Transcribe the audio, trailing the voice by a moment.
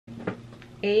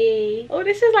Hey. Oh,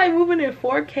 this is like moving in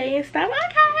 4K and stuff. Okay,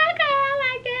 I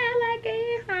like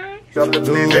it.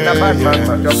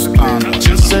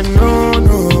 Just say no,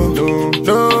 no, no,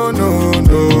 no, no, no,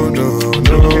 no, no.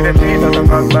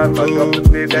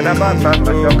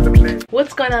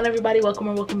 What's going on, everybody? Welcome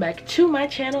or welcome back to my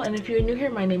channel. And if you're new here,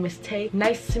 my name is Tay.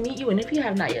 Nice to meet you. And if you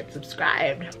have not yet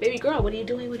subscribed, baby girl, what are you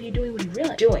doing? What are you doing? What are you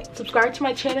really doing? Subscribe to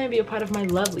my channel and be a part of my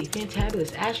lovely,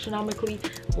 fantabulous, astronomically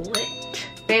lit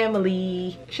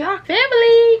family. Should I?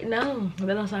 Family? No,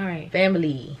 that don't sound right.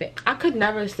 Family. I could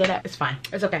never say that. It's fine.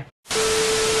 It's okay.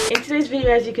 In today's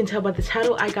video, as you can tell by the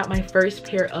title, I got my first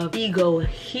pair of Ego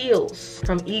heels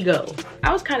from Ego.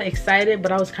 I was kind of excited, but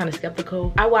I was kind of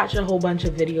skeptical. I watched a whole bunch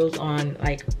of videos on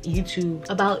like YouTube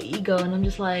about Ego, and I'm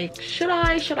just like, should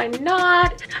I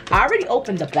not? I already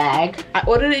opened the bag. I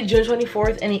ordered it June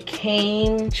 24th and it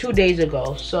came 2 days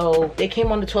ago. So it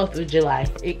came on the 12th of July.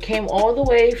 It came all the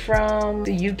way from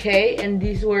the UK and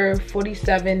these were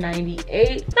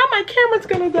 $47.98. Now my camera's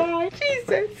gonna die,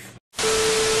 Jesus.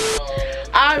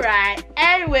 All right,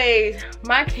 anyways,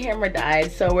 my camera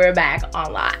died, so we're back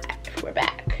on live. We're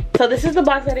back. So this is the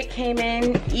box that it came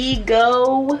in.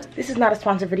 Ego. This is not a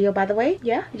sponsored video, by the way.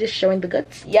 Yeah, just showing the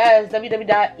goods. Yes,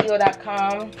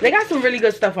 www.ego.com. They got some really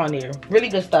good stuff on there. Really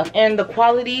good stuff. And the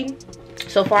quality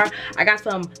so far, I got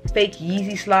some fake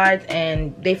Yeezy slides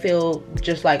and they feel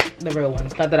just like the real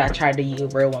ones. Not that I tried to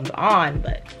use real ones on,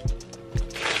 but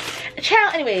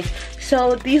ciao. Anyways,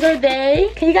 so these are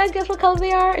they. Can you guys guess what color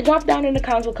they are? Drop down in the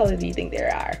comments what color do you think they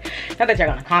are. Not that you're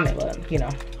gonna comment, but you know,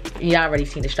 you already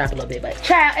seen the strap a little bit, but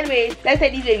ciao. Anyways, let's say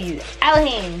these babies out of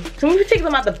hand. So when we take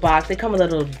them out the box, they come a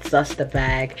little duster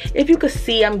bag. If you could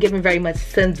see, I'm giving very much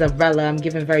Cinderella. I'm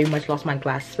giving very much lost my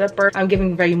glass slipper. I'm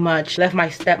giving very much left my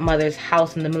stepmother's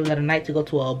house in the middle of the night to go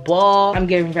to a ball. I'm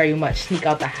giving very much sneak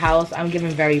out the house. I'm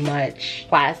giving very much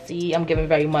classy. I'm giving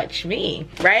very much me,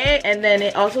 right? And then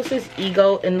it also says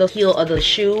Ego in the heel of the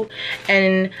shoe.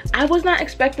 And I was not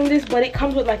expecting this, but it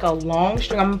comes with like a long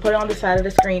string. I'm gonna put it on the side of the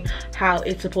screen how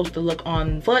it's supposed to look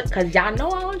on foot, because y'all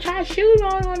know I don't try shoes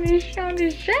on this channel.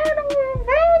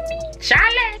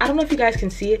 Charlotte. I don't know if you guys can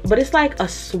see it, but it's like a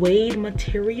suede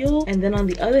material, and then on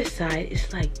the other side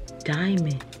it's like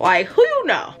diamond. Like, who you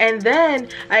know? And then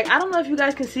like, I don't know if you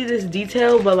guys can see this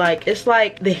detail, but like it's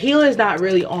like the heel is not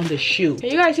really on the shoe. Can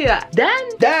you guys see that? Then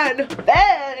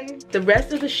the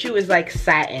rest of the shoe is like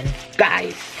satin.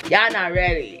 Guys, y'all not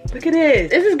ready. Look at this.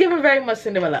 This is giving very much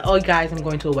Cinderella. Oh guys, I'm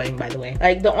going to a wedding, by the way.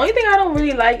 Like, the only thing I don't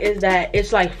really like is that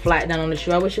it's like flat down on the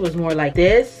shoe. I wish it was more like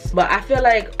this, but I feel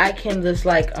like I can just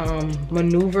like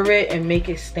maneuver it and make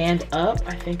it stand up.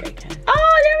 I think I can.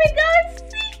 Oh, there we go.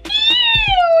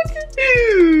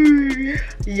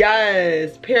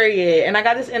 Yes, period. And I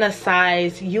got this in a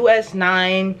size US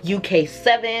 9, UK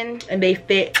 7, and they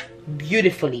fit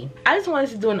beautifully. I just wanted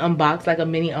to do an unbox, like a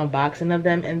mini unboxing of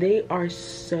them, and they are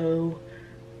so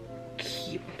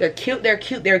cute. They're cute, they're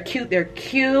cute, they're cute, they're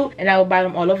cute. And I will buy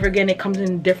them all over again. It comes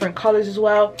in different colors as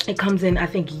well. It comes in, I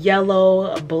think,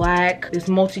 yellow, black, this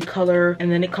multicolor,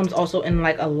 and then it comes also in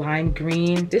like a lime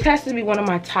green. This has to be one of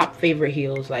my top favorite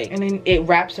heels. Like, and then it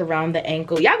wraps around the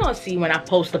ankle. Y'all gonna see when I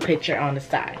post the picture on the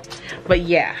side. But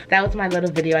yeah, that was my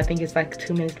little video. I think it's like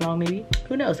 2 minutes long, maybe.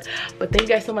 Who knows? But thank you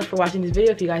guys so much for watching this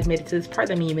video. If you guys made it to this part,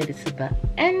 that means you made it to the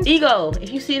end. Ego,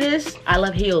 if you see this, I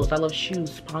love heels. I love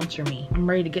shoes. Sponsor me. I'm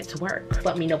ready to get to work.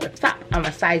 Let me know what's up. I'm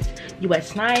a size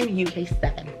US 9, UK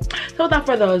 7. So without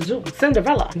further ado,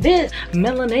 Cinderella. This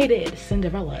melanated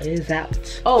Cinderella is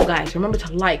out. Oh guys, remember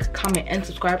to like, comment, and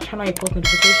subscribe. Turn on your post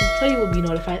notifications so you will be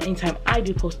notified anytime I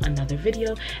do post another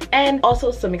video. And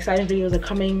also some exciting videos are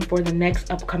coming for the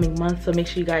next upcoming month. So make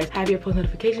sure you guys have your post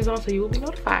notifications on so you will be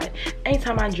notified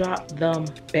anytime I drop them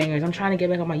bangers. I'm trying to get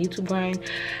back on my YouTube grind,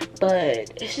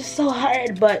 but it's just so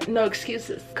hard. But no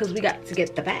excuses, because we got to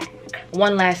get the bag.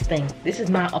 One last thing. This is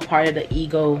not a part of the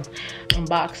Ego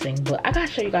unboxing, but I gotta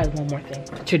show you guys one more thing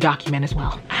to document as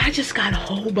well. I just got a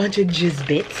whole bunch of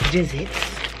jizzits.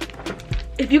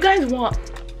 If you guys want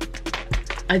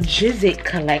a jizzit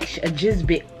collection, a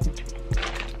jizzbit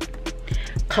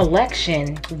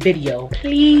collection video,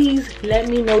 please let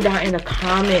me know down in the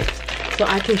comments so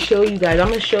I can show you guys. I'm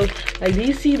gonna show, like, do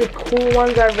you see the cool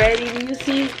ones already? Do you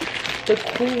see the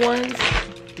cool ones?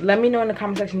 Let me know in the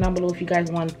comment section down below if you guys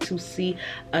want to see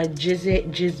a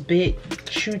jizzbit,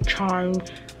 shoe charm,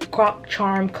 crop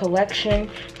charm collection,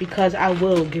 because I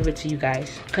will give it to you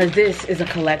guys, because this is a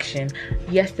collection.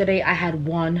 Yesterday I had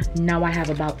 1, now I have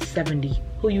about 70.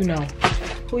 Who you know?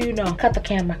 Who you know? Cut the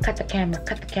camera, cut the camera,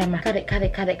 cut the camera, cut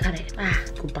it. Ah,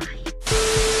 goodbye.